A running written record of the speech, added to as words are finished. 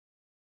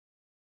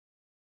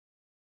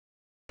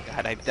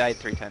God, I've died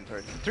 3 times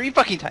already. 3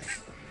 fucking times.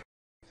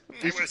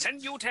 I will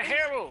send you to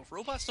hell.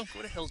 Robots don't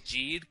go to hell,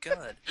 Jeed.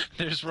 God.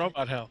 There's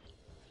robot hell.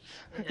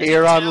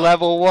 Here on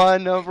level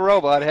 1 of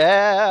Robot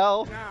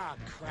Hell. Ah,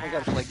 I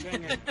gotta like.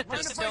 Mind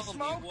Just if I tell me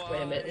smoke? why.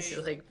 Wait a minute, this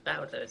is like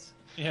Battletoads.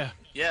 Yeah.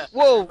 Yeah.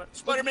 Whoa!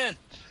 Spider-Man.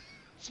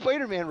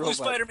 Spider-Man robot. Who's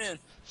Spider-Man?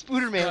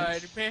 Spooderman.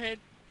 Spider-Man.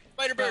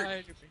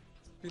 Spider-Bird.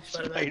 Who's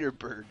Spider-Man?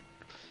 Spider-Bird.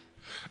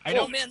 I Oh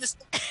don't. man,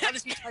 how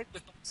does he type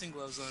with boxing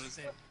gloves on his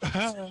hand?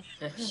 How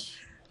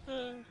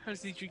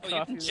does he drink Oh, you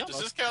coffee? can jump. with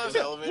Does this count as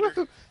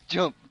elevator?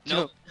 Jump, Nope.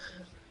 jump.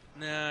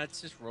 Nah,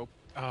 it's just rope.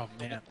 Oh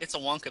man, It's a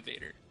Wonka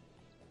Vader.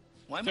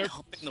 Why am I They're-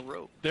 humping the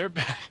rope? there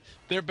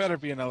better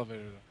be an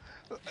elevator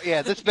though.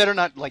 Yeah, this better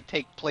not like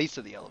take place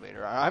of the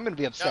elevator. I'm gonna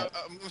be Now, upset.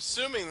 I'm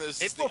assuming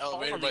this is April the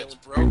elevator, Fool but it's on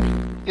the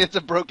broken. It's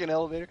a broken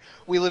elevator.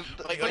 We live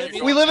Like,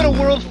 we live in a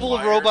world full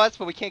of wire. robots,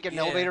 but we can't get an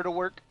Yeah. elevator to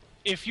work.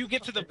 If you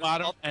get to the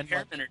bottom All the and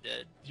like, repairmen are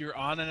dead. you're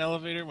on an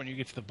elevator when you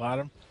get to the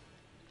bottom,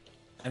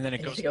 and then it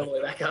You goes. have to go all the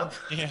way back up.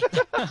 Yeah.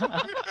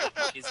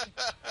 He's-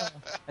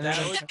 And That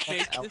then would the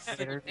make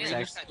elevator Man,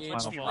 sex there's final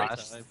so much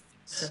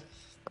boss.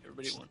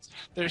 Everybody wants.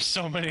 There's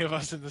so many of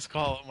us in this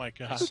call. Oh my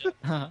gosh.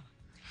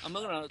 I'm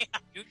gonna.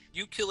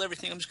 You kill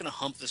everything. I'm just gonna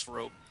hump this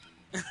rope.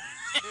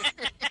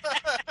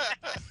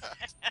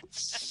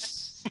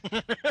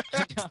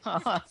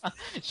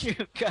 You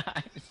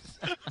guys.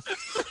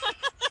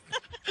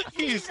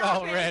 He's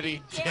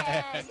already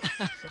dead.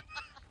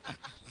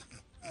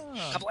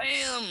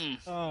 Kablam!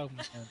 Oh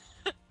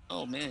man.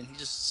 Oh man, he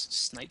just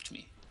sniped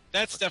me.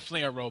 That's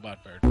definitely a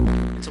robot bird.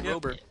 It's a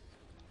rober.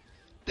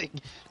 We're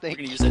Thank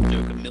gonna use that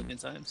joke a million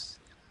times.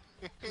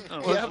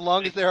 Oh, well, as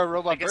long as there are I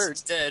robot guess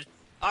birds. it's dead.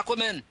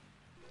 Aquaman.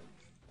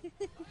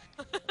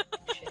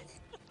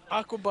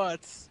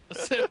 Aquabots.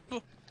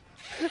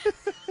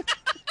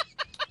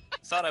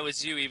 Thought I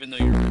was you, even though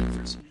you're red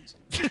for some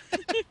reason.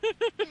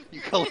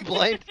 You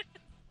colorblind?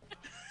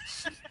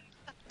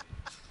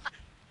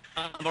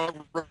 I'm a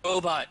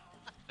robot.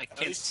 I At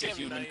can't least see you have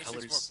human 96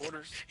 colors. more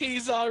quarters.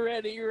 He's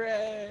already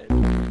red.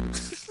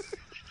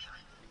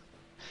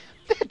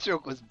 That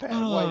joke was bad.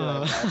 Why did I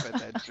laugh at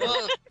that joke?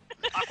 Oh,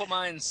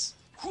 Aquamines.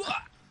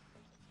 Hooah!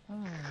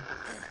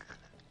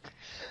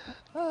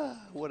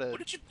 What a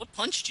What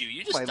punched you?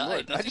 You just My died.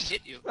 lord, I Nothing just-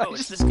 hit you. I Oh,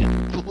 it's just- this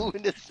guy. blew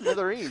into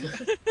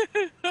smithereens.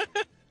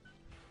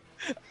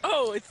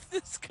 Oh, it's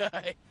this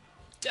guy.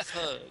 Death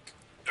hug.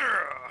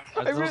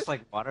 Are I those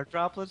like water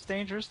droplets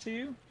dangerous to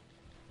you?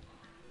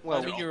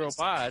 Well, They're You're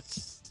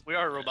robots. We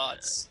are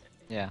robots.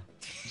 Yeah.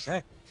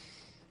 Exactly.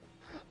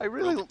 I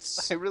really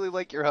robots.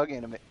 like your hug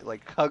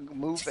hug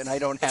move, and I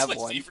don't That's have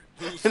my one. favorite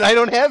move. And I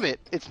don't have it.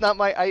 It's not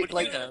my. What do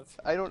you have?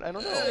 I don't Oh,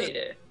 know. you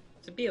do.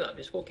 It's a beam up.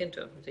 Just walk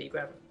into him until you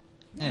grab him.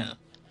 Yeah.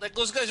 Like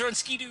those guys are on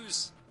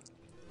ski-doos.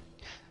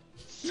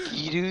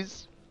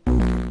 Ski-doos.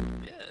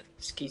 Yeah.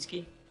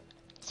 Ski.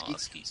 Aw,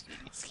 skis.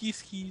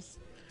 Skis.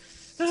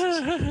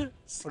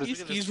 What is-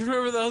 Skis.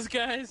 Remember those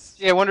guys?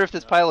 Yeah, I wonder if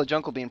this pile of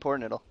junk will be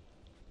important.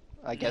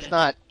 I guess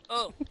not.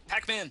 Oh,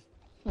 Pac-Man.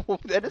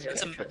 That is Yeah,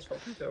 It's a- transform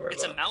into a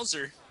It's a robot.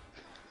 Mauser.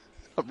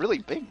 a really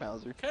big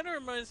Mauser. Kind of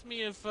reminds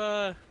me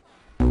of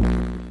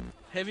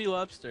Heavy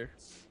Lobster.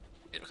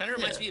 It kind of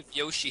reminds me of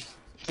Yoshi.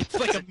 It's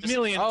like a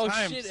million Oh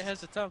times. shit! It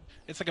has a tongue.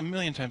 It's like a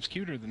million times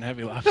cuter than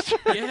Heavy Lobster.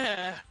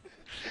 Yeah.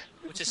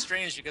 Which is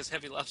strange because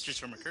Heavy Lobster's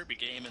from a Kirby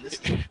game, and this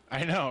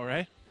I know,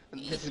 right?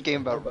 This is a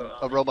game about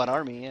a robot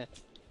army. Yeah.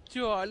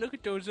 Joe, look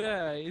at those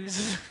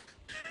eyes.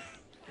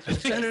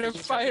 They're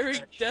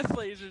firing death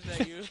lasers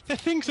at you. The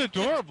thing's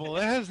adorable.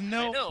 It has I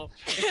no. know.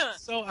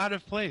 It's so out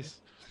of place.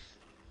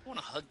 I want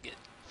to hug it.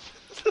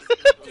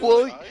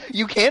 Well,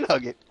 you can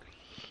hug it.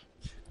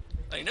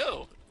 I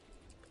know,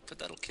 but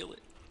that'll kill it.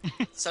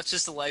 Such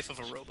is the life of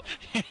a robot.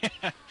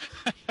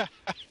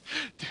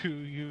 Do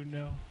you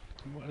know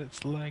what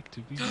it's like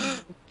to be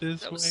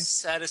this That was way? the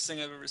saddest thing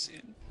I've ever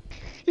seen.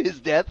 His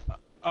death.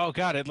 Oh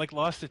god, it like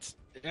lost its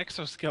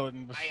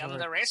exoskeleton before. I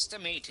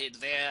underestimated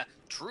their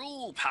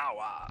true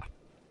power.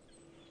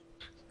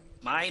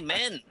 My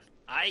men,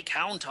 I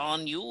count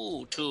on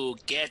you to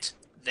get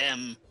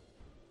them